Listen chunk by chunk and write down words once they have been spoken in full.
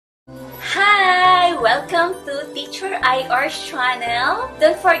Teacher IR's channel.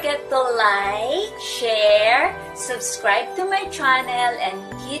 Don't forget to like, share, subscribe to my channel, and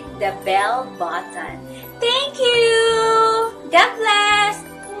hit the bell button. Thank you! God bless!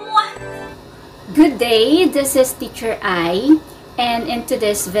 Mwah! Good day, this is Teacher I, and in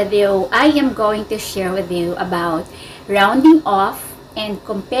today's video, I am going to share with you about rounding off and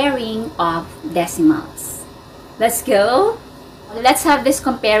comparing of decimals. Let's go! Let's have this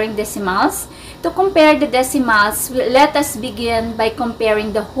comparing decimals. To compare the decimals, let us begin by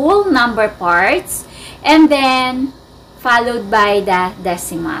comparing the whole number parts and then followed by the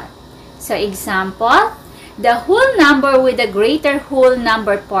decimal. So example, the whole number with the greater whole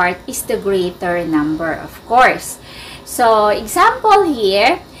number part is the greater number, of course. So example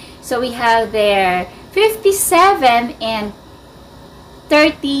here, so we have there 57 and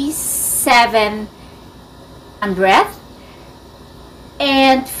 37 hundredth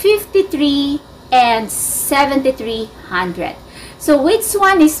and 53 and 73 hundredth. So which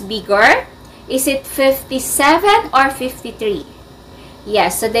one is bigger? Is it 57 or 53?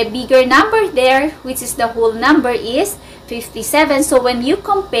 Yes, so the bigger number there, which is the whole number, is 57. So when you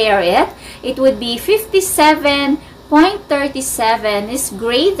compare it, it would be 57.37 is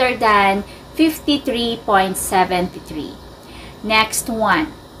greater than 53.73. Next one.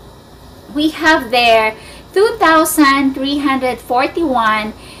 We have there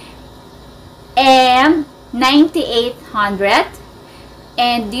 2,341 and 9,800.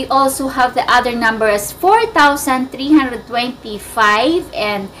 And you also have the other numbers 4,325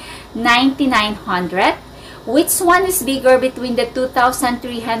 and 9,900. Which one is bigger between the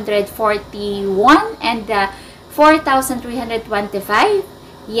 2,341 and the 4,325?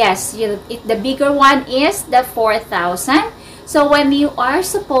 Yes, the bigger one is the 4,000. So when you are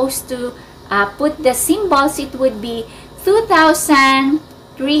supposed to put the symbols, it would be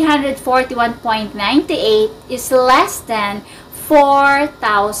 2,341.98 is less than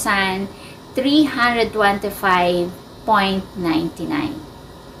 4,325.99.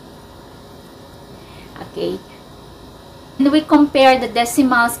 Okay. And we compare the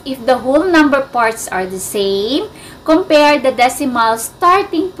decimals. If the whole number parts are the same, compare the decimals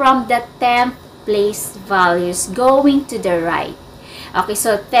starting from the 10th place values going to the right. Okay,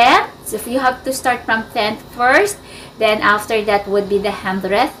 so 10th, so if you have to start from 10th first, then after that would be the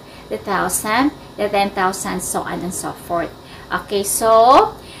hundredth, the thousand, the 10,000, so on and so forth. Okay,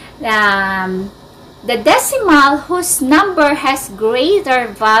 so the decimal whose number has greater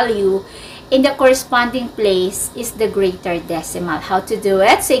value in the corresponding place is the greater decimal. How to do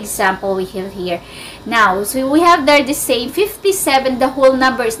it? So example we have here. Now, so we have there the same 57, the whole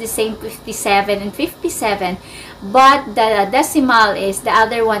number is the same 57 and 57, but the decimal is, the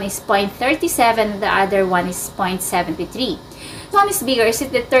other one is 0.37, the other one is 0.73. Which one is bigger? Is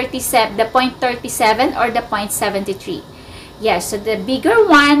it the 37, the 0.37 or the 0.73? Yes, so the bigger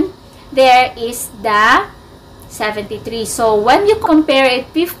one there is the 73. So when you compare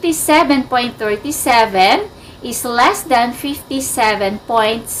it, 57.37 is less than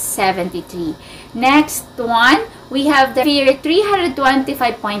 57.73. Next one, we have the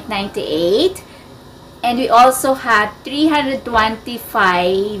 325.98 and we also have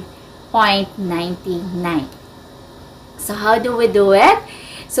 325.99. So how do we do it?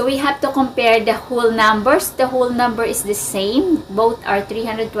 So we have to compare the whole numbers. The whole number is the same. Both are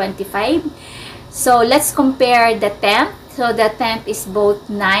 325. So let's compare the 10th. So the 10th is both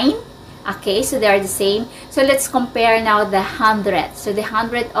 9. Okay, so they are the same. So let's compare now the 100th. So the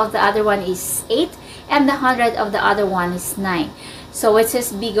 100th of the other one is 8 and the 100th of the other one is 9. So which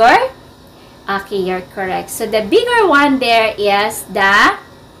is bigger? Okay, you're correct. So the bigger one there is the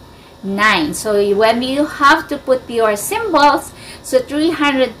 9. So when you have to put your symbols, so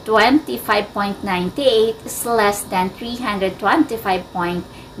 325.98 is less than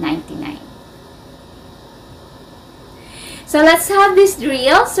 325.99. So let's have this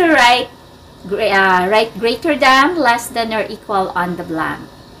drill. So write greater than, less than, or equal on the blank.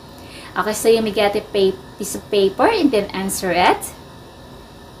 Okay, so you may get a piece of paper and then answer it.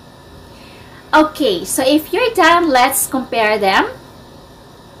 Okay, so if you're done, let's compare them.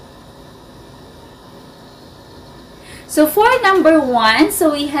 So for number 1,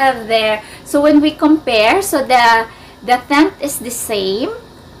 so we have there, so when we compare, so the 10th is the same,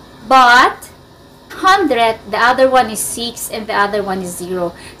 but 100, the other one is 6 and the other one is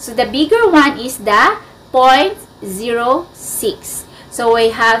 0. So the bigger one is the 0.06. So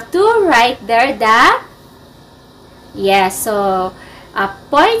we have to write there the, so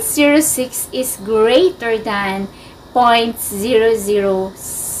 0.06 is greater than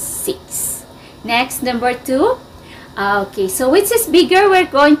 0.006. Next, number 2. Okay, so which is bigger? We're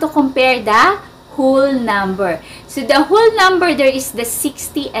going to compare the whole number. So the whole number there is the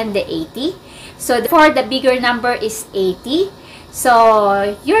 60 and the 80. So for the bigger number is 80.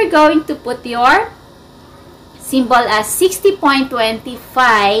 So you're going to put your symbol as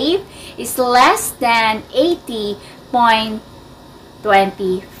 60.25 is less than 80.25.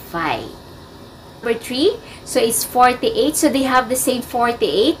 Number 3, so it's 48. So they have the same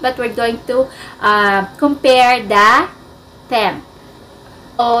 48, but we're going to compare the tenth.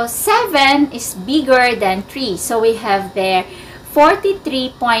 So 7 is bigger than 3. So we have there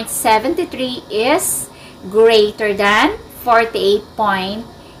 43.73 is greater than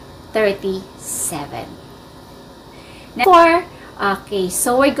 48.37. Okay,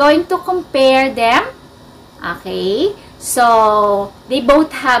 so we're going to compare them. Okay, so they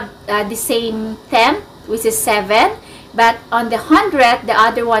both have the same tenth, which is 7, but on the hundredth, the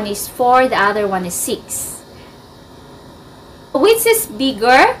other one is 4, the other one is 6. Which is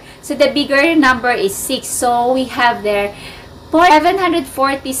bigger? So the bigger number is 6. So we have there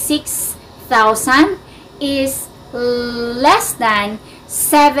 746,000 is less than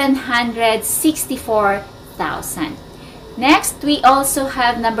 764,000. Next, we also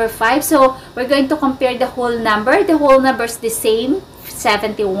have number 5. So we're going to compare the whole number. The whole number is the same,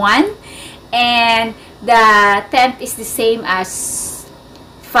 71. And the tenth is the same as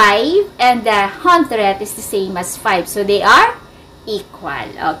 5. And the hundredth is the same as 5. So they are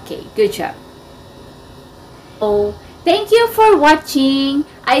equal. Okay, good job. So, thank you for watching.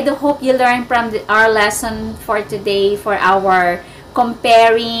 I do hope you learned from our lesson for today for our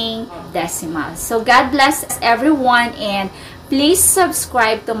comparing decimals. So God bless everyone, and please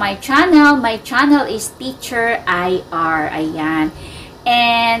subscribe to my channel. My channel is Teacher IR. Ayan.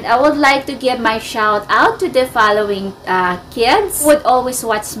 And I would like to give my shout out to the following kids who would always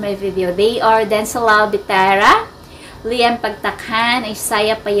watch my video. They are Densalao Bitera, Liam Pagtakhan,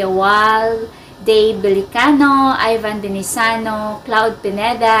 Isaiah Payawal, Dave Belicano, Ivan Denisano, Cloud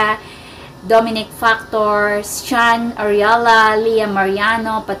Pineda, Dominic Factor, Sean Ariala, Leah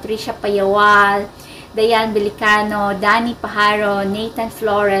Mariano, Patricia Payawal, Dayan Belicano, Danny Pajaro, Nathan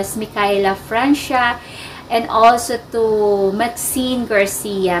Flores, Micaela Francia, and also to Maxine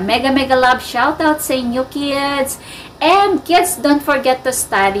Garcia. Mega love shout out sa inyo, kids. And kids, don't forget to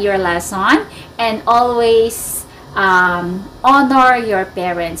study your lesson and always honor your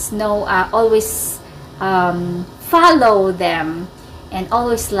parents. Always follow them and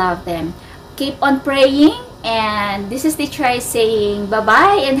always love them. Keep on praying, and this is the Teacher saying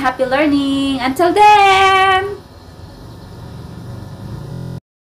bye-bye and happy learning. Until then!